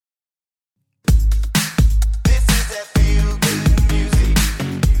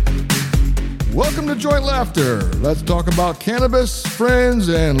Joint Laughter. Let's talk about cannabis, friends,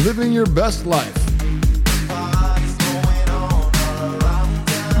 and living your best life.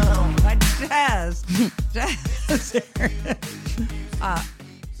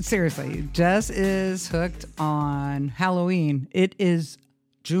 Seriously, Jess is hooked on Halloween. It is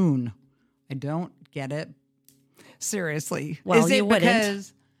June. I don't get it. Seriously. Well, is it you wouldn't.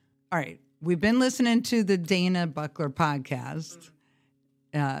 because, all right, we've been listening to the Dana Buckler podcast,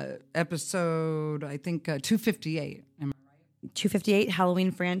 episode, I think, 258. Am I right? 258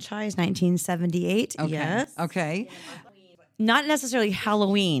 Halloween franchise, 1978. Okay. Yes. Okay. Not necessarily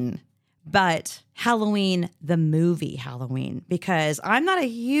Halloween, but Halloween, the movie Halloween, because I'm not a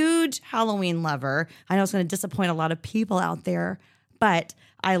huge Halloween lover. I know it's going to disappoint a lot of people out there, but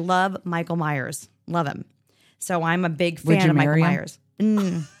I love Michael Myers. Love him. So I'm a big fan of Michael Myers.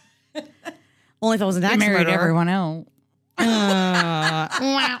 Only if I was an axe Married murderer. everyone else.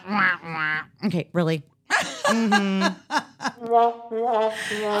 Okay, really?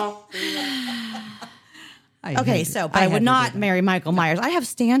 Okay, so, but I would not marry Michael Myers. I have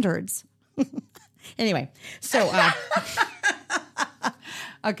standards. Anyway, so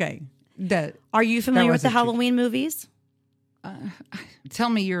Okay. are you familiar with the wasn't Halloween movies? Tell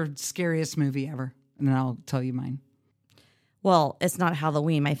me your scariest movie ever, and then I'll tell you mine. Well, it's not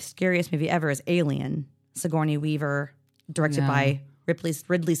Halloween. My scariest movie ever is Alien. Sigourney Weaver, directed by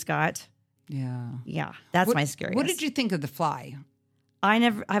Ridley Scott. Yeah. Yeah, that's my scariest. What did you think of The Fly?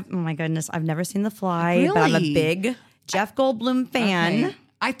 oh my goodness, I've never seen The Fly, but I'm a Really? big Jeff Goldblum fan. Okay.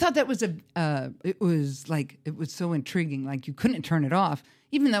 I thought that was it was so intriguing. Like you couldn't turn it off,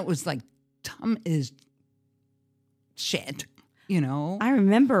 even though it was like dumb as shit, you know? I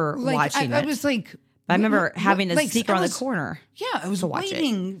remember Like, watching I it. was like, I remember having to like, sneak I around was- the corner. Yeah, I was to watch it.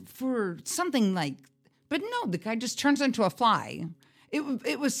 waiting for something like, but no, the guy just turns into a fly.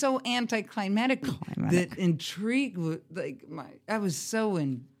 It was so anticlimactic that intrigue, I was so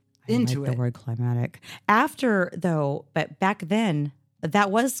into The it. word climatic. After though, but back then,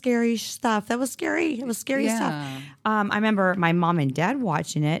 that was scary stuff. That was scary. It was scary Yeah. stuff. I remember my mom and dad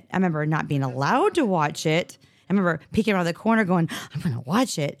watching it. I remember not being allowed to watch it. I remember peeking around the corner going, I'm going to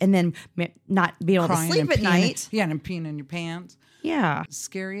watch it. And then not being able to Crying sleep and at peeing- night. Yeah, and peeing in your pants. Yeah.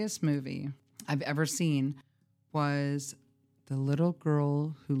 Scariest movie I've ever seen was The Little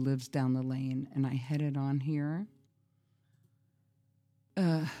Girl Who Lives Down the Lane, and I had it on here.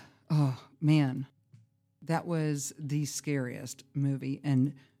 Oh man, that was the scariest movie.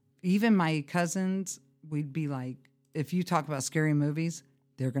 And even my cousins, we'd be like, if you talk about scary movies,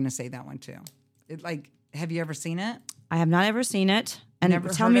 they're going to say that one too. Have you ever seen it? I have not ever seen it. And Never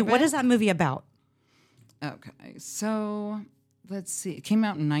tell heard me, of what it? is that movie about? Okay, so let's see. It came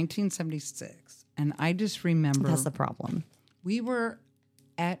out in 1976, and I just remember That's the problem. we were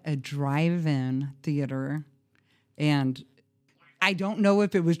at a drive-in theater, and I don't know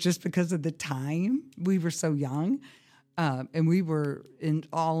if it was just because of the time. We were so young, and we were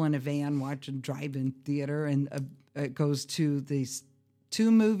all in a van watching drive-in theater, and it goes to these two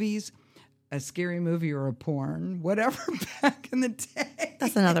movies, a scary movie or a porn, whatever, back in the day.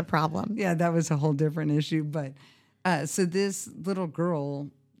 That's another problem. Yeah, that was a whole different issue. But so this little girl,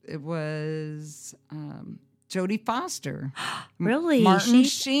 it was Jodie Foster. Really? Martin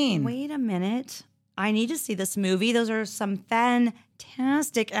Sheen. Wait a minute. I need to see this movie. Those are some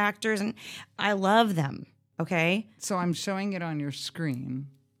fantastic actors, and I love them. Okay? So I'm showing it on your screen.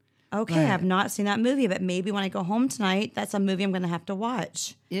 Okay, I have not seen that movie, but maybe when I go home tonight, that's a movie I'm going to have to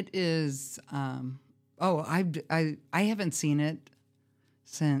watch. It is. I haven't seen it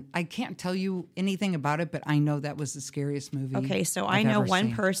since. I can't tell you anything about it, but I know that was the scariest movie. Okay, so I I've know ever one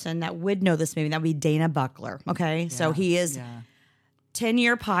seen. person that would know this movie. That would be Dana Buckler. Okay, so he is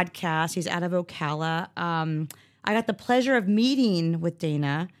 10-year podcast. He's out of Ocala. I got the pleasure of meeting with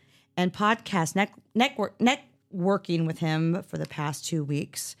Dana and podcast networking with him for the past 2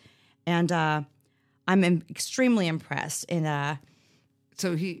 weeks. And I'm extremely impressed. And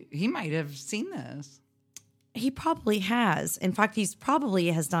So he might have seen this. he probably has. In fact, he's probably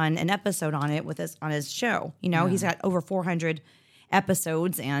has done an episode on it on his show. You know, he's got over 400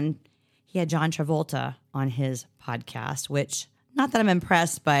 episodes, and he had John Travolta on his podcast. Which, not that I'm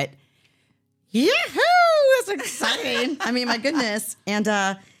impressed, but yahoo! It's exciting. I mean, my goodness.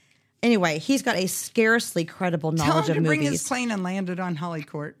 And anyway, he's got a scarcely credible Tell knowledge him to of bring his movies. plane and land it on Holly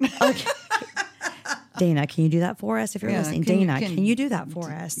Court. Okay. Dana, can you do that for us if you're listening? Dana, can you do that for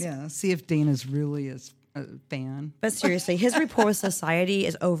us? Yeah, see if Dana's really a fan. But seriously, his rapport with society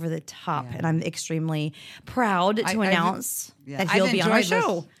is over the top, and I'm extremely proud to announce that he'll I've be on our enjoyed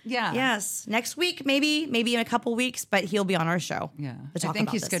show. this. Yeah. Yes. Next week, maybe in a couple weeks, but he'll be on our show. Yeah. to talk I think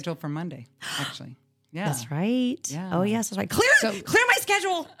about he's this. scheduled for Monday, actually. Yeah. That's right. Yeah. Oh, yes, that's right. Clear my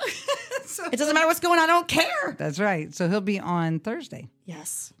schedule. It doesn't matter what's going on. I don't care. That's right. So he'll be on Thursday.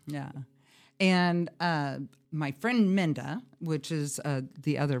 Yes. Yeah. And my friend Minda, which is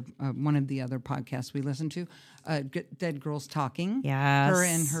the other one of the other podcasts we listen to, Dead Girls Talking. Yes. Her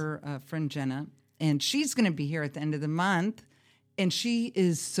and her friend Jenna. And she's going to be here at the end of the month. And she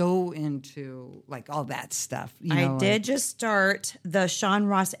is so into like all that stuff. I did just start the Sean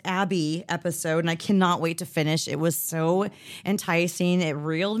Ross Abbey episode, and I cannot wait to finish. It was so enticing. It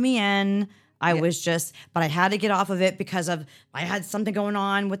reeled me in. But I had to get off of it because I had something going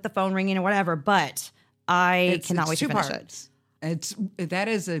on with the phone ringing or whatever. But I cannot wait to finish it. That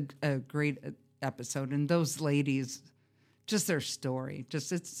is a great episode, and those ladies, just their story,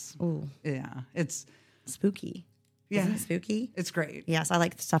 it's spooky. Yeah. Isn't it spooky? It's great. Yes, I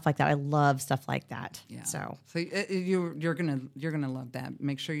like stuff like that. I love stuff like that. Yeah. So you're gonna love that.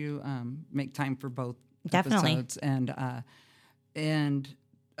 Make sure you make time for both definitely. episodes. And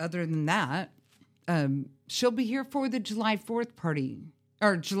other than that, she'll be here for the July 4th party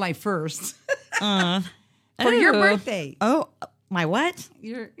or July 1st for your birthday. Oh, my what?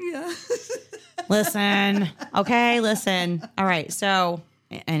 Listen. Okay, listen. All right. So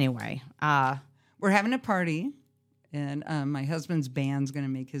anyway, we're having a party. And my husband's band's going to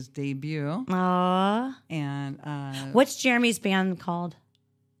make his debut. Aww. And what's Jeremy's band called?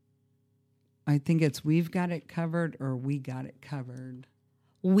 I think it's We've Got It Covered or We Got It Covered.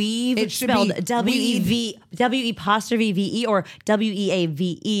 We've it should spelled be W-E-apostrophe-V-E or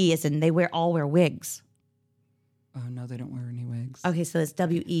W-E-A-V-E, as in they all wear wigs. Oh, no, they don't wear any wigs. Okay, so it's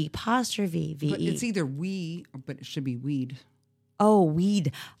W-E-apostrophe-V-E. But it's either we, but it should be weed. Oh,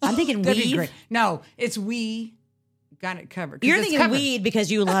 weed. I'm thinking weed. No, it's we. Got it covered. You're thinking weed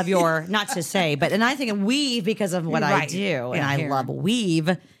because you love your, not to say, and I'm thinking weave because of what I do. And I love weave.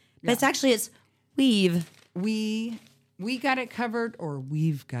 But it's weave. We got it covered or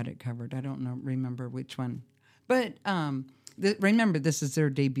we've got it covered. I don't remember which one. But remember, this is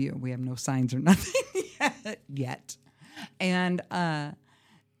their debut. We have no signs or nothing yet. And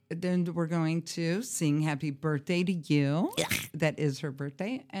then we're going to sing Happy Birthday to You. Yeah. That is her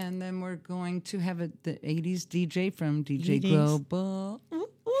birthday. And then we're going to have the 80s DJ from DJ 80s. Global.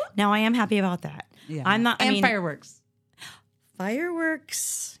 Now, I am happy about that. Yeah. And fireworks.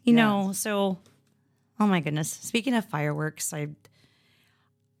 Fireworks. You know, so, oh my goodness. Speaking of fireworks,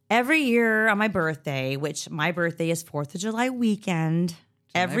 every year on my birthday, which my birthday is 4th of July weekend,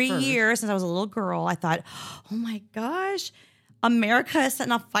 every 1st. Year since I was a little girl, I thought, oh my gosh, America is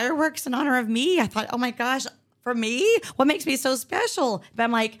setting off fireworks in honor of me. I thought, oh my gosh, for me? What makes me so special? But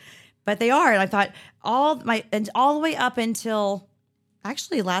I'm like, but they are. And I thought all the way up until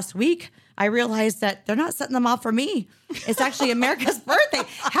actually last week, I realized that they're not setting them off for me. It's actually America's birthday.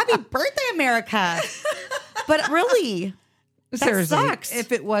 Happy birthday, America. But really, seriously, that sucks.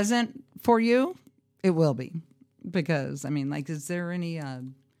 If it wasn't for you, it will be. Because, I mean, like, is there any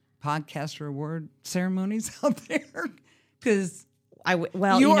podcast or award ceremonies out there? Because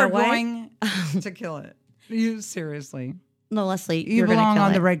you are going to kill it. You seriously. No, Leslie, you belong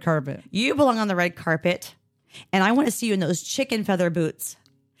on the red carpet. You belong on the red carpet, and I want to see you in those chicken feather boots.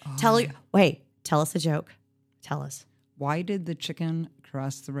 Oh. Tell us a joke. Tell us. Why did the chicken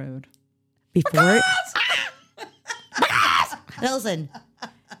cross the road? Before it. Listen,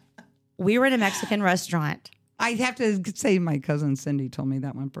 we were in a Mexican restaurant. I have to say, my cousin Cindy told me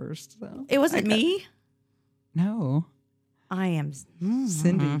that one first. So. It wasn't me. No. I am.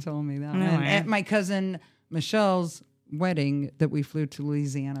 Cindy told me that. And at my cousin Michelle's wedding that we flew to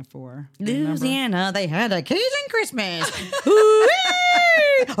Louisiana for. Louisiana, they had a Cajun Christmas.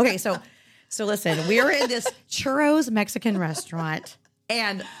 Okay, so listen, we were in this churros Mexican restaurant,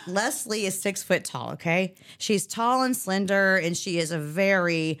 and Leslie is 6 foot tall. Okay, she's tall and slender, and she is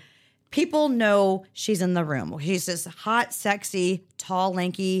people know she's in the room. She's this hot, sexy, tall,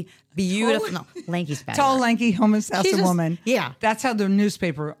 lanky, beautiful. No, lanky's better. Tall, lanky, homosexual woman. Yeah. That's how the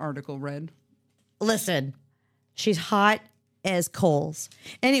newspaper article read. Listen, she's hot as coals.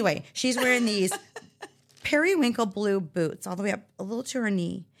 Anyway, she's wearing these periwinkle blue boots all the way up a little to her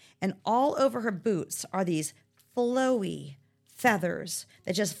knee. And all over her boots are these flowy feathers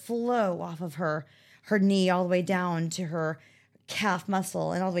that just flow off of her knee all the way down to her calf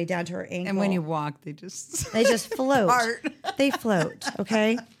muscle and all the way down to her ankle. And when you walk, they just float. They float,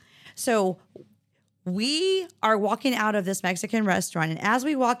 okay? So we are walking out of this Mexican restaurant, and as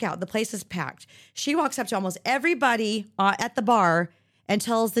we walk out, the place is packed. She walks up to almost everybody at the bar and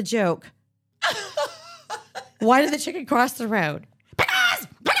tells the joke. Why did the chicken cross the road? Because!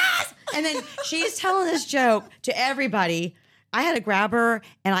 And then she's telling this joke to everybody, I had to grab her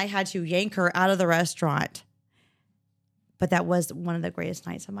and I had to yank her out of the restaurant. But that was one of the greatest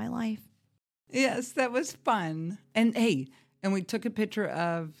nights of my life. Yes, that was fun. And hey, and we took a picture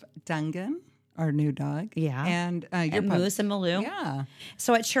of Dungan, our new dog. Yeah. And your And pup. Moose and Malou. Yeah.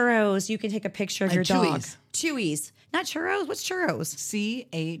 So at Churros, you can take a picture of And your dog. Chewy's. Chewy's. Not Churros. What's Churros?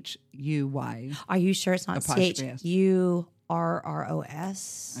 CHUY. Are you sure it's not Apostrophe S.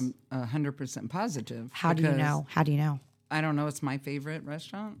 CHURROS? I'm 100% positive. How do you because know? How do you know? I don't know. It's my favorite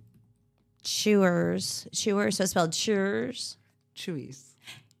restaurant. Chewers. Chewers. So it's spelled Chewers. Chewy's.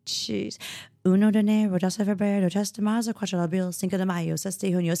 Cheese. 1 de enero, 2 de febrero, 3 de marzo, 4 de abril, 5 de mayo, 6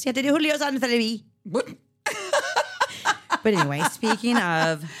 de junio, 7 de julio, San Felipe. What? But anyway, speaking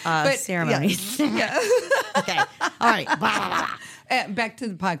of ceremonies. Yeah. Okay. All right. Blah, blah, blah. Back to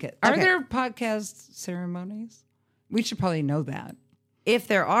the podcast. Are Okay. there podcast ceremonies? We should probably know that. If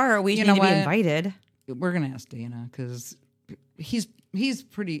there are, we You need know to be what? invited. We're going to ask Dana because he's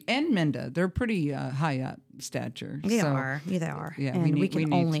pretty, and Minda, they're pretty high up stature. They So, are. Yeah, they are. yeah, and we can we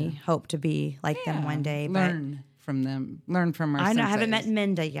need only to- hope to be like them one day. But Learn from them. Learn from our I haven't senseis. met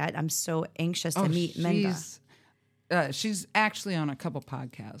Minda yet. I'm so anxious to meet Minda. She's actually on a couple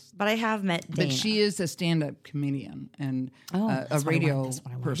podcasts. But I have met Dana. But she is a stand-up comedian and a That's what I radio want- that's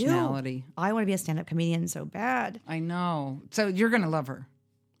what I wanna do. personality. I want to be a stand-up comedian so bad. I know. So you're going to love her.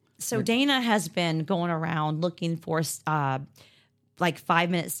 So Dana has been going around looking for like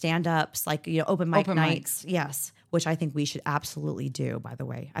 5-minute stand-ups, like open mic Open nights. Yes, which I think we should absolutely do. By the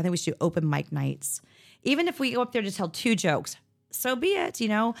way, I think we should do open mic nights, even if we go up there to tell 2 jokes. So be it,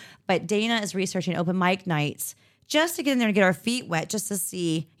 But Dana is researching open mic nights just to get in there and get our feet wet, just to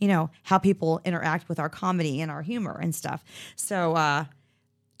see, how people interact with our comedy and our humor and stuff. So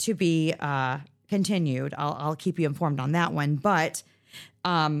to be continued, I'll keep you informed on that one. But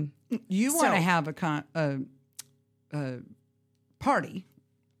You want to have a party,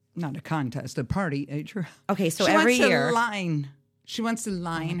 not a contest, a party at your okay, so She every wants year, to line. She wants to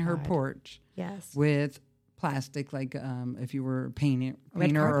line her porch. yes, With plastic, like if you were a painter or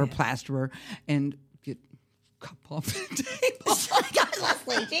carpet. plasterer, and get cup off the table.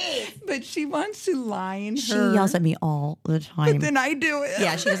 Leslie, geez. But she wants to line She her. yells at me all the time. Then I do it.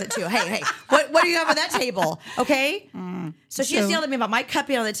 Yeah, she does it too. Hey, what do you have on that table? Okay. So she just yelled at me about my cup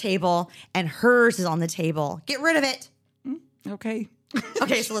being on the table and hers is on the table. Get rid of it. Okay.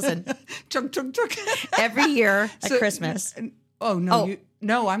 Okay, so listen. Chug, chug, chug. Every year at Christmas. Oh no! Oh.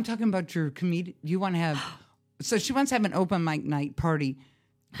 No, I'm talking about your comedian. You want to have. So she wants to have an open mic night party,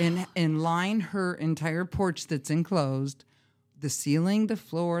 and line her entire porch that's enclosed, the ceiling, the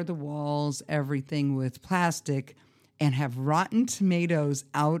floor, the walls, everything with plastic, and have rotten tomatoes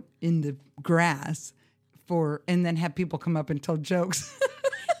out in the grass and then have people come up and tell jokes.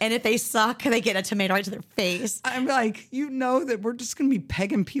 And if they suck, they get a tomato right to their face. I'm like, that we're just going to be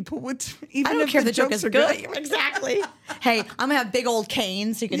pegging people with even I don't if care if the the joke jokes is are good. Exactly. Hey, I'm going to have big old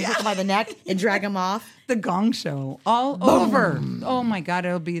canes so you can hook them by the neck and drag them off. The Gong Show all over. Oh my God,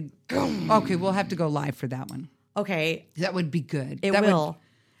 it'll be okay. We'll have to go live for that one. Okay. That would be good. It that will.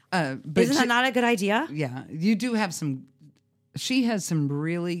 But Isn't that not a good idea? Yeah, you do have some. She has some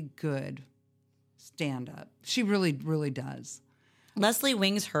really good stand up. She really, really does. Leslie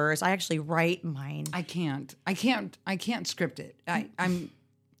wings hers. I actually write mine. I can't script it. I'm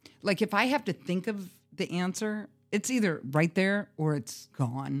like, if I have to think of the answer, it's either right there or it's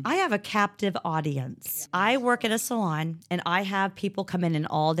gone. I have a captive audience. I work at a salon and I have people come in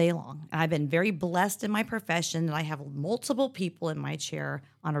all day long. And I've been very blessed in my profession that I have multiple people in my chair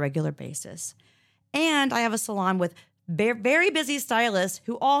on a regular basis. And I have a salon with very busy stylists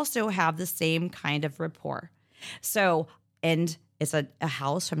who also have the same kind of rapport. So, and it's a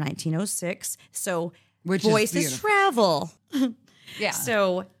house from 1906. So Which is voices beautiful. travel. Yeah.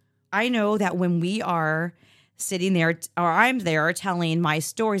 So I know that when we are sitting there, or I'm there telling my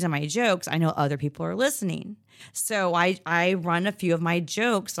stories and my jokes, I know other people are listening. So I run a few of my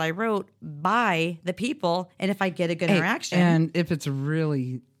jokes I wrote by the people, and if I get a good interaction. And if it's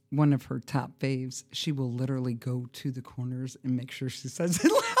really one of her top faves, she will literally go to the corners and make sure she says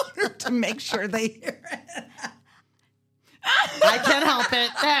it louder to make sure they hear it. I can't help it.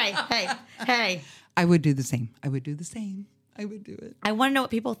 Hey. I would do the same. I would do it. I want to know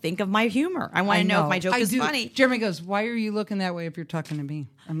what people think of my humor. I want to know if my joke is funny. Jeremy goes, "Why are you looking that way if you're talking to me?"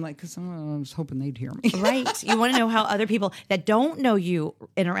 I'm like, "Because I was hoping they'd hear me." Right. You want to know how other people that don't know you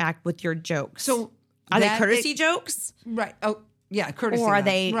interact with your jokes. So are they courtesy jokes? Right. Oh, yeah, courtesy. Or are laugh.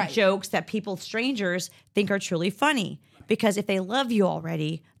 they right. jokes that people, strangers, think are truly funny? Because if they love you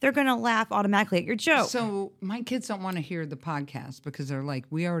already, they're going to laugh automatically at your joke. So my kids don't want to hear the podcast because they're like,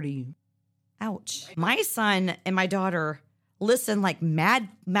 we already. Ouch. My son and my daughter listen like mad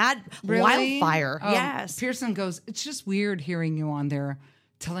Really? wildfire. Oh, Yes. Pearson goes, it's just weird hearing you on there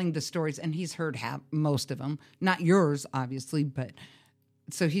telling the stories. And he's heard most of them. Not yours, obviously, but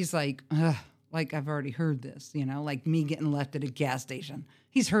so he's like, ugh, like I've already heard this, like me getting left at a gas station.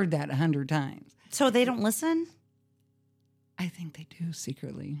 He's heard that 100 times. So they don't listen? I think they do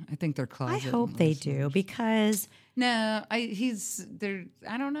secretly. I think they're I closet. hope they do because No, I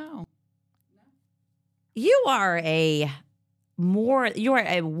don't know. you are a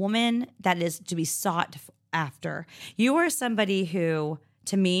woman that is to be sought after. You are somebody who,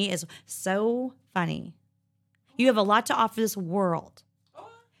 to me, is so funny. You have a lot to offer this world.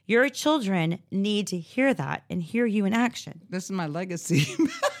 Your children need to hear that and hear you in action. This is my legacy.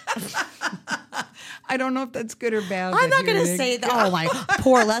 I don't know if that's good or bad. I'm not going to say that. Oh, my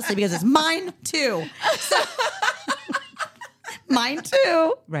poor Leslie, because it's mine too. Mine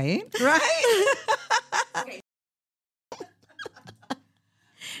too. Right? Okay.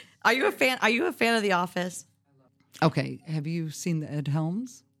 Are you a fan of The Office? Okay. Have you seen the Ed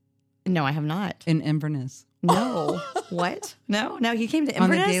Helms No, I have not. in Inverness? No. What? No, he came to On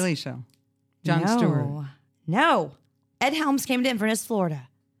Inverness? the Daily Show. Jon Stewart. No. Ed Helms came to Inverness, Florida.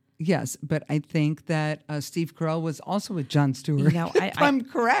 Yes, but I think that Steve Carell was also with Jon Stewart. No, If I'm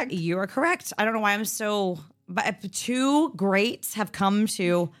correct. You are correct. I don't know why I'm so... But two greats have come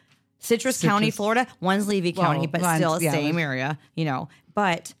to Citrus County, Florida. One's Levy County, but still the same area,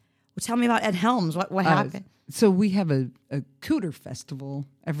 But tell me about Ed Helms. What happened? So we have a Cooter festival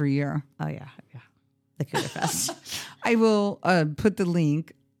every year. Oh, yeah. The Cooter Fest. I will put the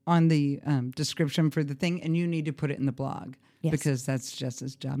link on the description for the thing, and you need to put it in the blog because that's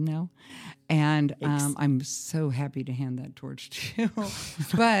Jess's job now. And I'm so happy to hand that torch to you.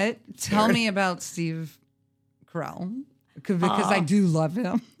 But tell me about Steve Carell, because I do love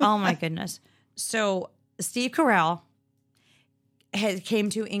him. Oh, my goodness. So Steve Carell came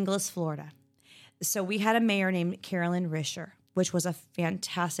to Inglis, Florida. So we had a mayor named Carolyn Risher, which was a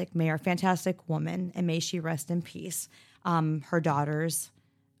fantastic mayor, fantastic woman, and may she rest in peace. Her daughters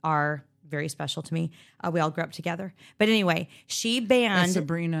are very special to me. We all grew up together. But anyway, she banned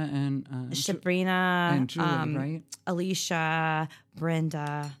Sabrina and Julie, right? Alicia,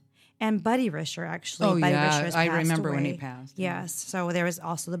 Brenda, and Buddy Risher, actually. Oh, Buddy yeah. Risher has I passed remember when away. he passed. Yes. So there was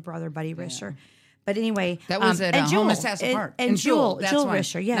also the brother, Buddy Risher. But anyway, that was at Homestead Park. And Jewel that's why.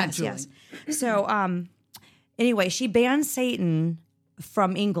 Risher, yes, Not yes. So, anyway, she banned Satan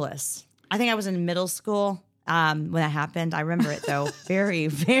from Inglis. I think I was in middle school when that happened. I remember it though, very,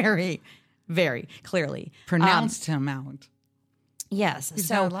 very, very clearly. Pronounced him out. Yes, He's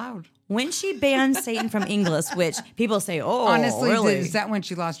so not allowed. when she banned Satan from Inglis, which people say, "Oh, Honestly, really?" is that when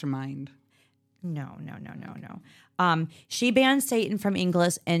she lost her mind? No. She banned Satan from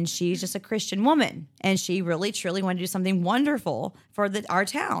Inglis, and she's just a Christian woman, and she really, truly wanted to do something wonderful for our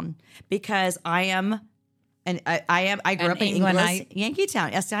town because I grew up in Inglis, Yankee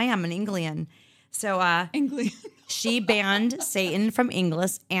Town. Yes, I am an Anglian. So, she banned Satan from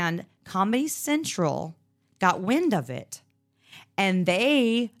Inglis, and Comedy Central got wind of it, and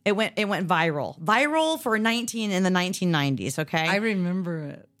it went viral for in the 1990s. Okay, I remember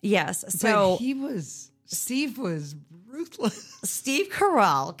it. Yes. So but Steve was ruthless. Steve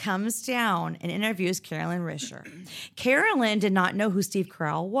Carell comes down and interviews Carolyn Risher. Carolyn did not know who Steve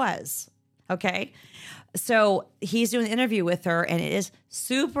Carell was. Okay. So he's doing the interview with her, and it is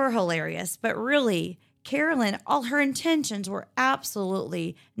super hilarious. But really, Carolyn, all her intentions were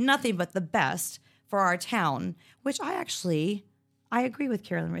absolutely nothing but the best for our town, which I agree with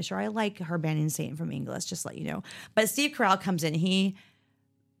Carolyn Risher. I like her banning Satan from Inglis, just to let you know. But Steve Carell comes in, he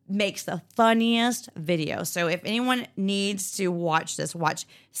makes the funniest video. So if anyone needs to watch this, watch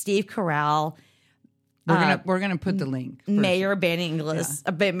Steve Carell. We're gonna put the link. Mayor banning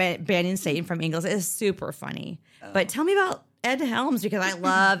banning Satan from Inglis. It is super funny. But tell me about Ed Helms, because I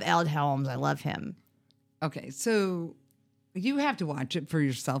love Ed Helms. I love him. Okay, so you have to watch it for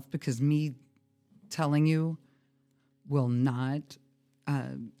yourself because me telling you will not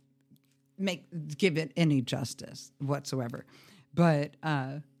give it any justice whatsoever. But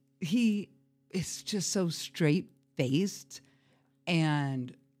he is just so straight-faced,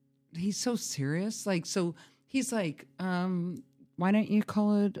 and he's so serious. So he's like, why don't you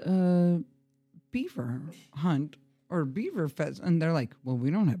call it a beaver hunt or beaver fest? And they're like, well, we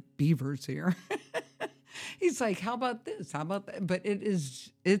don't have beavers here. He's like, how about this? How about that? But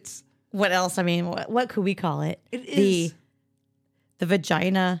it's... What else? I mean, what could we call it? It is... The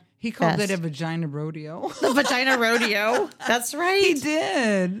vagina... He called fest. it a vagina rodeo. The vagina rodeo. That's right. He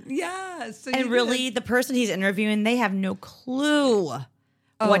did. Yeah. So and really, the person he's interviewing, they have no clue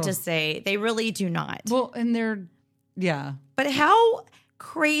what to say. They really do not. Well, and they're Yeah. But how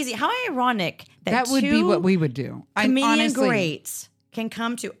crazy, how ironic That would be what we would do. Comedian greats can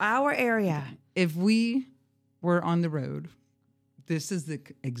come to our area. If we were on the road, this is the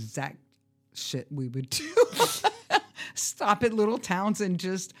exact shit we would do. Stop at little towns and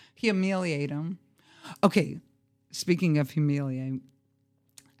just humiliate them. Okay, speaking of humiliate,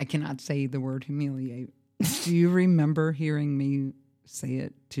 I cannot say the word humiliate. Do you remember hearing me say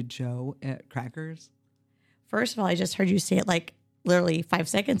it to Joe at Crackers? First of all, I just heard you say it like literally 5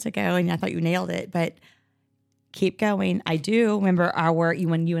 seconds ago, and I thought you nailed it, but keep going. I do remember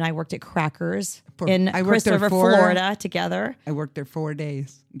when you and I worked at Crackers in Christopher, Florida together. I worked there 4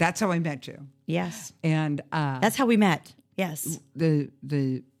 days. That's how I met you. Yes. And that's how we met. Yes.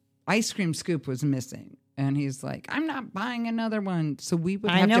 The ice cream scoop was missing. And he's like, I'm not buying another one. So we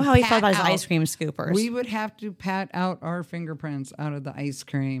would have to I know how he felt about his ice cream scoopers. We would have to pat out our fingerprints out of the ice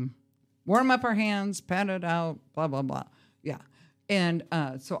cream, warm up our hands, pat it out, blah, blah, blah. Yeah. And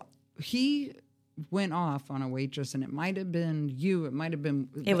so he went off on a waitress, and it might have been you. It might have been.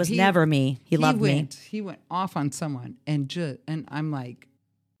 It was never me. He loved me. He went off on someone, and I'm like,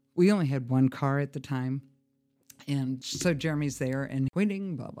 we only had one car at the time. And so Jeremy's there and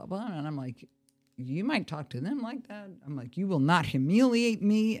waiting, blah, blah, blah. And I'm like, you might talk to them like that. I'm like, you will not humiliate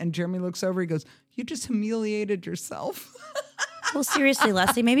me. And Jeremy looks over, he goes, you just humiliated yourself. Well, seriously,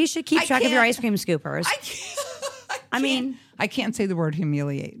 Leslie, maybe you should keep track of your ice cream scoopers. I can't say the word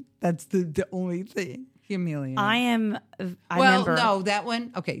humiliate. That's the only thing. Humiliate. Remember. No, that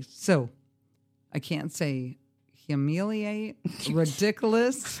one. Okay, so I can't say humiliate,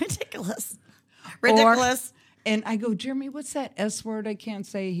 ridiculous. Ridiculous. And I go, Jeremy, what's that S word I can't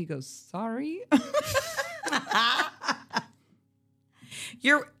say? He goes, sorry.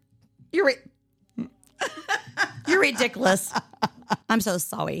 You're ridiculous. I'm so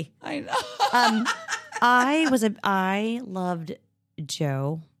sorry. I know. I loved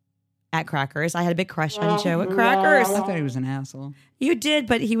Joe at Crackers. I had a big crush on Joe at Crackers. I thought he was an asshole. You did,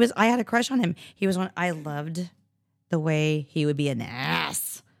 but I had a crush on him. He was one. I loved the way he would be an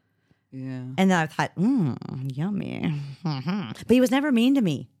ass. Yeah. And then I thought, yummy. But he was never mean to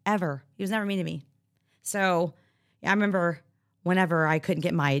me, ever. He was never mean to me. So I remember whenever I couldn't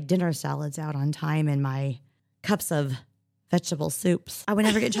get my dinner salads out on time and my cups of vegetable soups, I would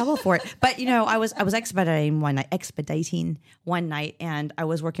never get in trouble for it. But I was expediting one night, and I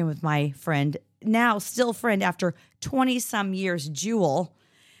was working with my friend, now still friend after 20 some years, Jewel,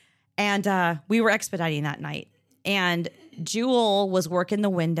 and we were expediting that night. And Jewel was working the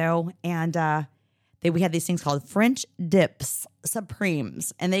window, and we had these things called French dips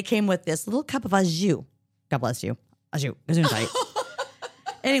supremes, and they came with this little cup of au jus. God bless you, au jus.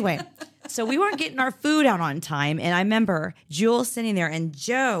 Anyway. So we weren't getting our food out on time, and I remember Jewel sitting there, and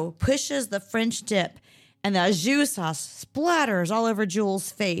Joe pushes the French dip, and the au jus sauce splatters all over Jewel's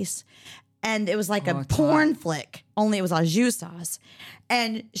face, and it was like a porn flick, only it was au jus sauce.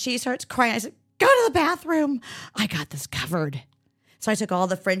 And she starts crying. I said, go to the bathroom. I got this covered. So I took all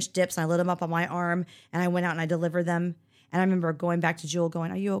the French dips, and I lit them up on my arm, and I went out and I delivered them. And I remember going back to Jewel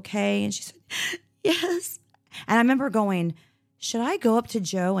going, are you okay? And she said, yes. And I remember going, should I go up to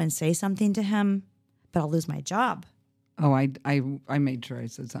Joe and say something to him? But I'll lose my job. Oh, I made sure I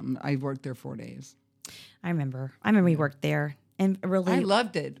said something. I worked there 4 days. I remember you worked there, and really, I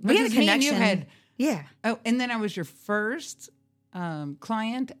loved it. We had a connection. Yeah. Oh, and then I was your first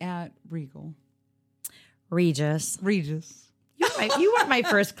client at Regal. Regis. You weren't my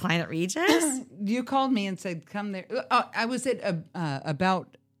first client at Regis. You called me and said, "Come there." I was at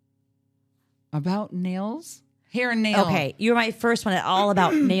about nails. Hair and nail. Okay, you were my first one at all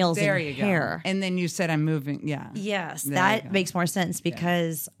about nails there and you hair. Go. And then you said I'm moving. Yeah. Yes, that makes more sense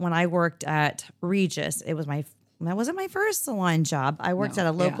because when I worked at Regis, that wasn't my first salon job. I worked at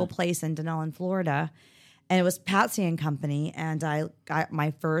a local place in Denellen, Florida, and it was Patsy and Company. And I got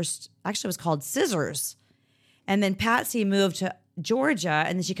my first. Actually, it was called Scissors. And then Patsy moved to Georgia,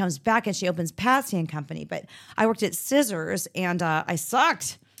 and then she comes back and she opens Patsy and Company. But I worked at Scissors, and I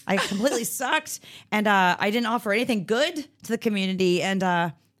sucked. I completely sucked, and I didn't offer anything good to the community, and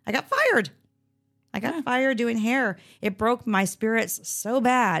I got fired. I got fired doing hair. It broke my spirits so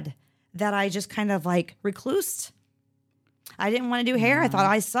bad that I just kind of like reclused. I didn't want to do hair. I thought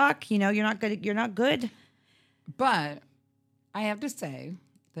I suck. You're not good. You're not good. But I have to say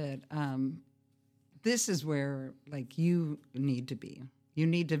that this is where like you need to be. You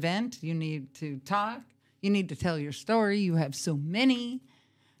need to vent. You need to talk. You need to tell your story. You have so many.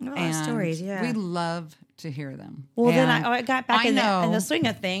 A lot of stories, yeah. We love to hear them. Well, then And I got back in know. the swing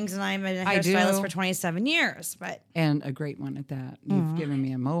of things, and I'm a hairstylist for 27 years. But And a great one at that. You've given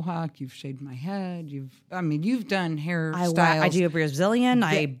me a mohawk. You've shaved my head. You've done hairstyles. I do a Brazilian.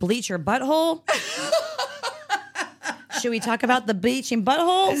 I bleach your butthole. Should we talk about the bleaching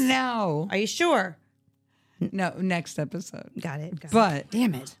buttholes? No. Are you sure? No, next episode. Got it. But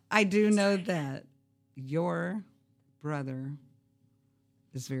Damn it. I do know that your brother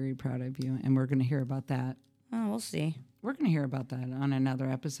is very proud of you, and we're going to hear about that. Oh, we'll see. We're going to hear about that on another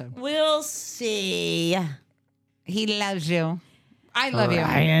episode. We'll see. He loves you. I love you.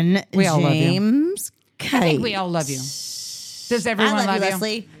 Ryan We all love you. James I think we all love you. Does everyone I love you, you?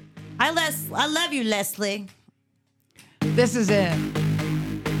 Leslie. I love you, Leslie. This is it.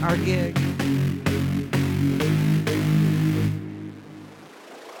 Our gig.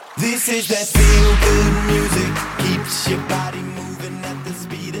 This is that feel good music, keeps your body moving at the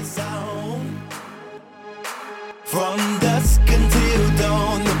speed of sound.